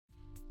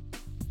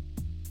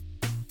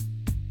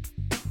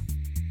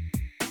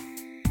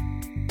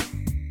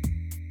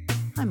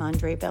I'm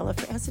Andre Bella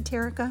for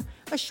Esoterica,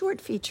 a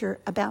short feature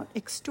about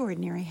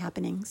extraordinary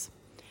happenings.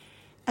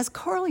 As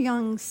Carl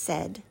Jung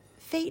said,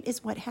 fate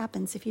is what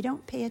happens if you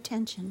don't pay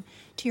attention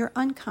to your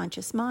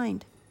unconscious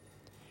mind.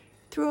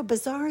 Through a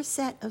bizarre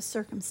set of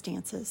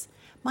circumstances,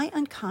 my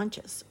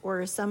unconscious,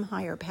 or some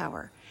higher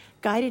power,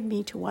 guided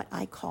me to what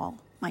I call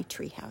my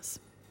treehouse.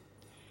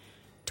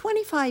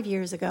 25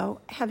 years ago,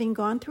 having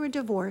gone through a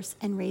divorce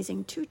and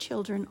raising 2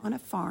 children on a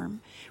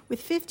farm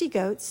with 50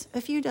 goats,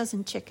 a few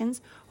dozen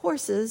chickens,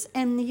 horses,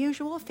 and the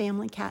usual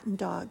family cat and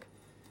dog,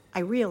 I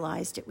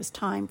realized it was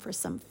time for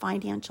some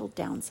financial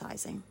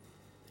downsizing.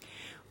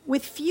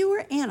 With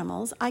fewer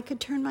animals, I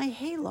could turn my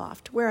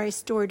hayloft, where I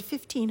stored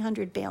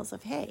 1,500 bales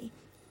of hay,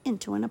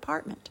 into an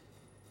apartment.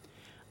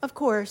 Of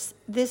course,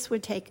 this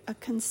would take a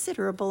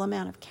considerable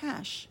amount of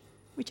cash,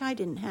 which I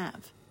didn't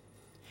have.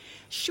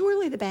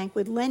 Surely the bank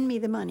would lend me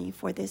the money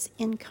for this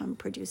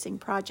income-producing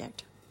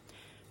project.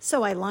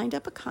 So I lined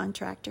up a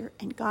contractor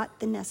and got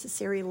the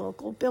necessary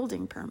local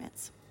building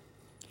permits.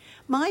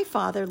 My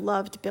father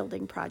loved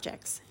building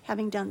projects,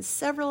 having done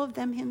several of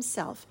them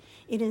himself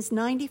in his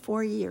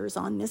 94 years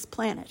on this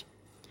planet.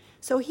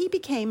 So he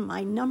became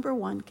my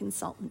 #1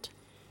 consultant,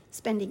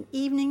 spending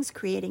evenings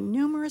creating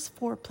numerous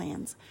floor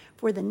plans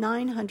for the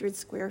 900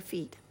 square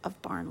feet of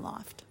barn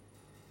loft.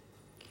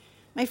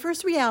 My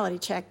first reality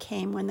check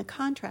came when the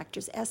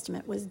contractor's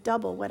estimate was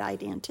double what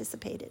I'd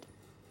anticipated.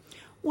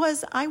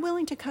 Was I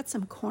willing to cut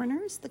some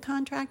corners, the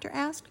contractor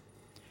asked.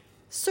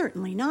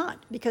 Certainly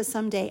not, because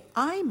someday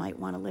I might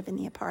want to live in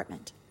the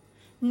apartment.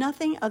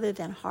 Nothing other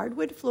than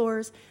hardwood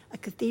floors, a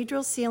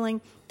cathedral ceiling,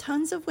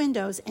 tons of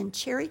windows, and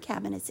cherry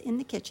cabinets in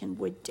the kitchen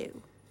would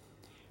do.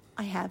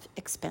 I have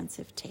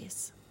expensive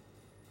tastes.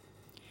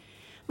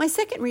 My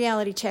second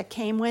reality check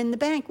came when the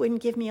bank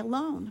wouldn't give me a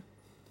loan.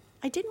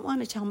 I didn't want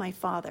to tell my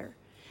father,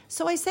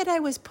 so I said I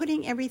was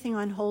putting everything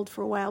on hold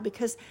for a while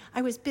because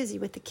I was busy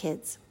with the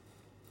kids.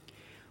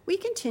 We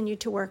continued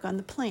to work on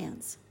the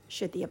plans.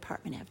 Should the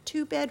apartment have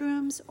 2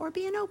 bedrooms or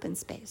be an open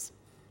space?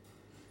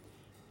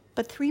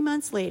 But 3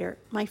 months later,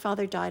 my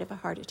father died of a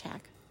heart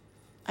attack.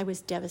 I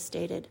was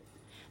devastated.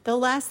 The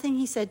last thing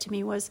he said to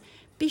me was,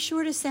 "Be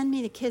sure to send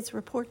me the kids'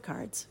 report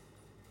cards."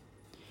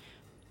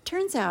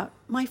 Turns out,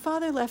 my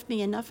father left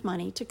me enough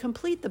money to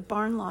complete the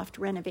barn loft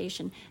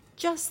renovation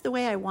just the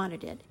way I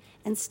wanted it,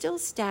 and still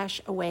stash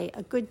away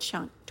a good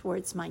chunk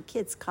towards my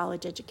kids'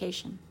 college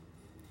education.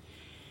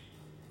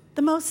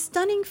 The most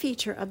stunning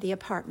feature of the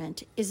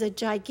apartment is a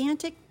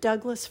gigantic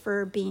Douglas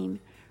fir beam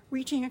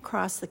reaching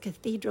across the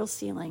cathedral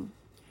ceiling,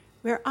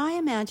 where I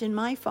imagine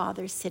my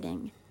father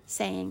sitting,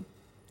 saying,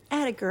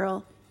 "Atta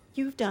girl,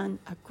 you've done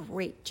a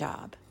great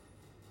job."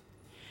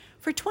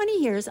 For 20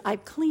 years,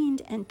 I've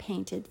cleaned and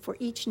painted for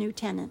each new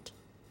tenant.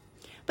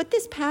 But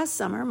this past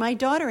summer, my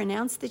daughter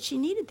announced that she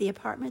needed the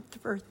apartment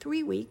for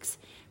 3 weeks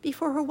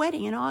before her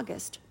wedding in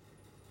August.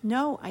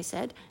 "No," I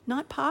said,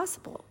 "not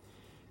possible.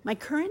 My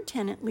current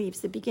tenant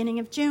leaves the beginning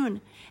of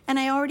June, and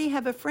I already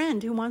have a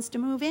friend who wants to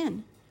move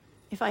in.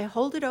 If I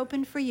hold it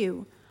open for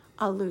you,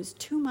 I'll lose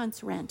 2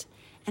 months' rent,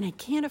 and I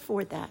can't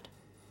afford that."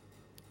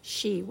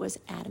 She was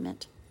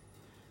adamant.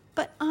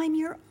 "But I'm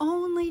your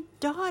only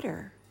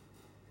daughter."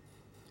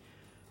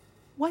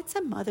 What's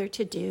a mother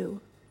to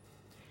do?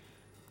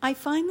 I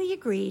finally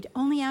agreed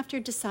only after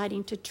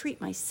deciding to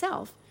treat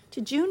myself to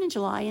June and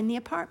July in the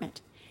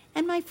apartment,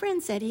 and my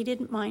friend said he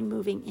didn't mind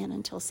moving in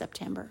until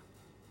September.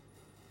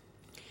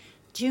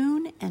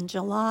 June and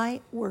July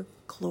were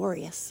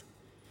glorious.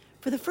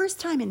 For the first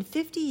time in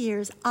 50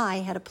 years, I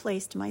had a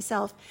place to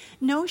myself,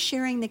 no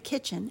sharing the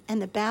kitchen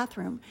and the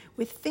bathroom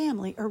with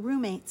family or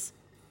roommates.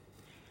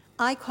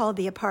 I called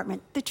the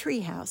apartment the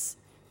treehouse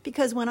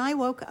because when I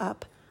woke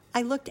up,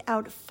 I looked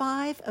out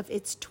 5 of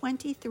its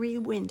 23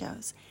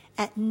 windows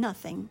at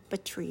nothing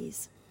but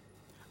trees.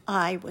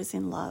 I was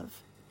in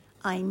love.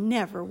 I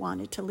never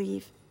wanted to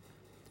leave.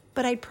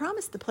 But I'd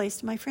promised the place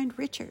to my friend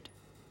Richard.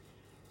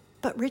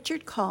 But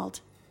Richard called,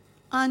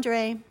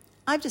 "Andre,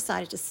 I've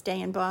decided to stay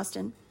in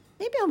Boston.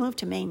 Maybe I'll move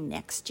to Maine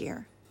next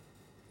year."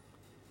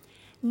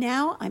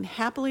 Now I'm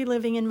happily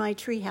living in my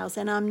treehouse,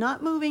 and I'm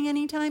not moving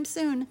anytime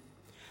soon.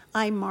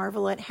 I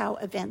marvel at how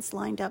events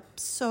lined up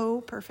so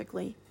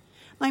perfectly.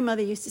 My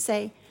mother used to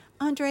say,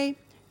 "Andre,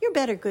 you're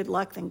better good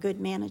luck than good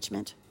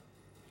management."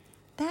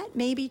 That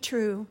may be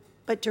true,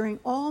 but during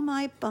all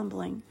my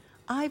bumbling,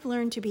 I've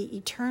learned to be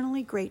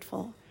eternally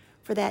grateful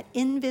for that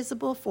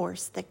invisible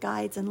force that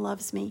guides and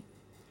loves me.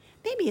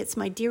 Maybe it's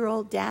my dear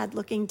old dad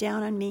looking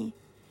down on me,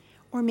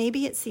 or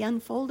maybe it's the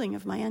unfolding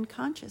of my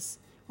unconscious,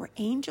 or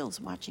angels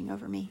watching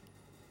over me.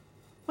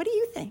 What do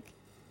you think?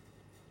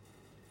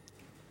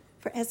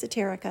 For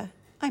Esoterica,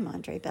 I'm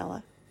Andre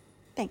Bella.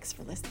 Thanks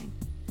for listening.